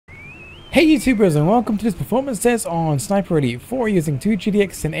Hey YouTubers, and welcome to this performance test on Sniper Elite 4 using two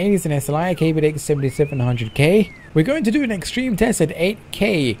GTX 1080s and SLI Kaby Lake 7700K. We're going to do an extreme test at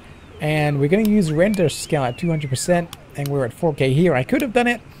 8K, and we're going to use render scale at 200%, and we're at 4K here. I could have done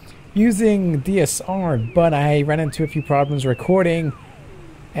it using DSR, but I ran into a few problems recording,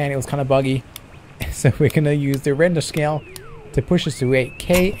 and it was kind of buggy. So we're going to use the render scale to push us to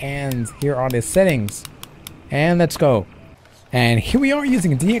 8K, and here are the settings. And let's go. And here we are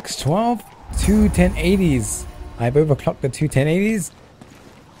using DX12, two 1080s. I've overclocked the two 1080s.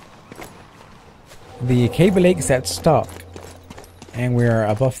 The Kaby Lake's at stock. And we're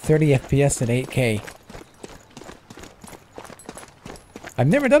above 30 FPS at 8K. I've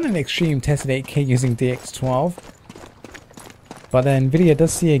never done an extreme test at 8K using DX12. But then NVIDIA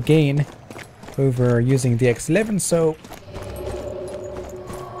does see a gain over using DX11, so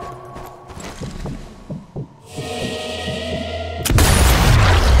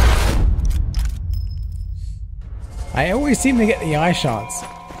I always seem to get the eye shots.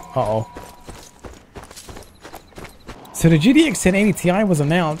 Uh-oh. So the GTX 1080 Ti was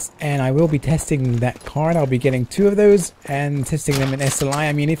announced, and I will be testing that card. I'll be getting two of those and testing them in SLI.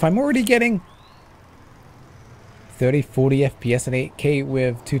 I mean, if I'm already getting 30, 40 FPS at 8K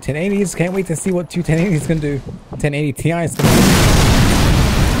with two 1080s, can't wait to see what two 1080s can do. 1080 Ti is going to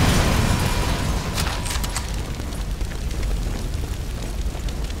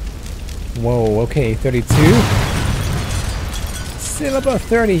do. Whoa, okay, 32. Still above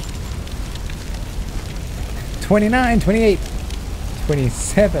 30. 29, 28,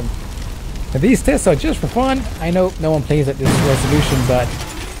 27. Now, these tests are just for fun. I know no one plays at this resolution, but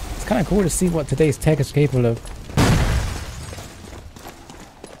it's kind of cool to see what today's tech is capable of.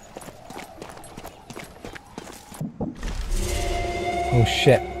 Oh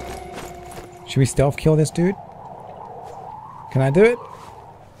shit. Should we stealth kill this dude? Can I do it?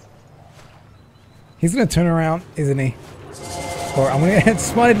 He's gonna turn around, isn't he? Or I'm gonna get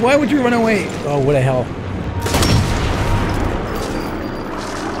spotted. Why would you run away? Oh, what the hell.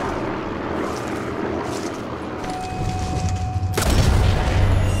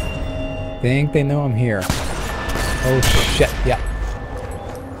 Think they know I'm here. Oh shit, yeah.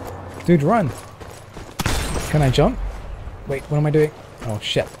 Dude, run. Can I jump? Wait, what am I doing? Oh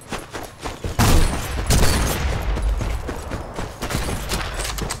shit.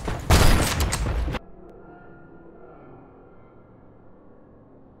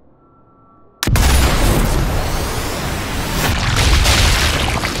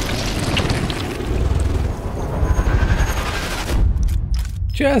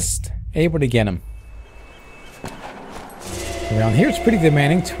 Just able to get him. Around here it's pretty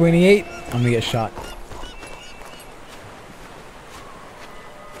demanding. 28. I'm gonna get shot.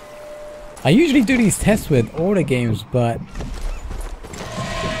 I usually do these tests with older games, but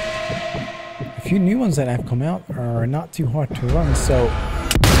a few new ones that have come out are not too hard to run, so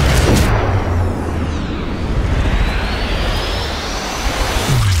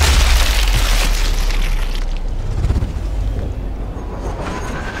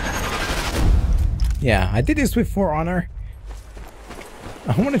yeah, I did this with For Honor.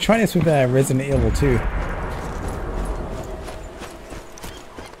 I want to try this with Resident Evil 2.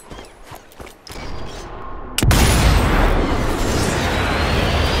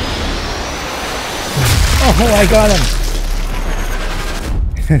 Oh, I got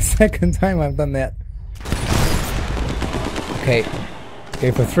him! Second time I've done that. Okay.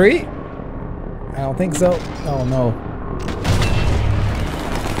 Okay, for 3? I don't think so. Oh no.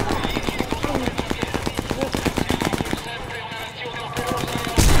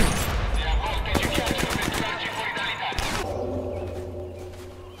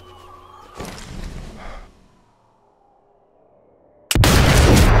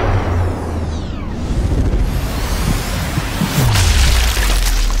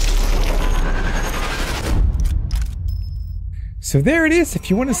 So there it is. If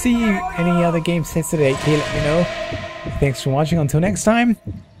you want to see any other games tested at 8K, let me know. Thanks for watching. Until next time,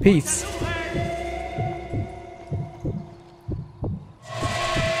 peace.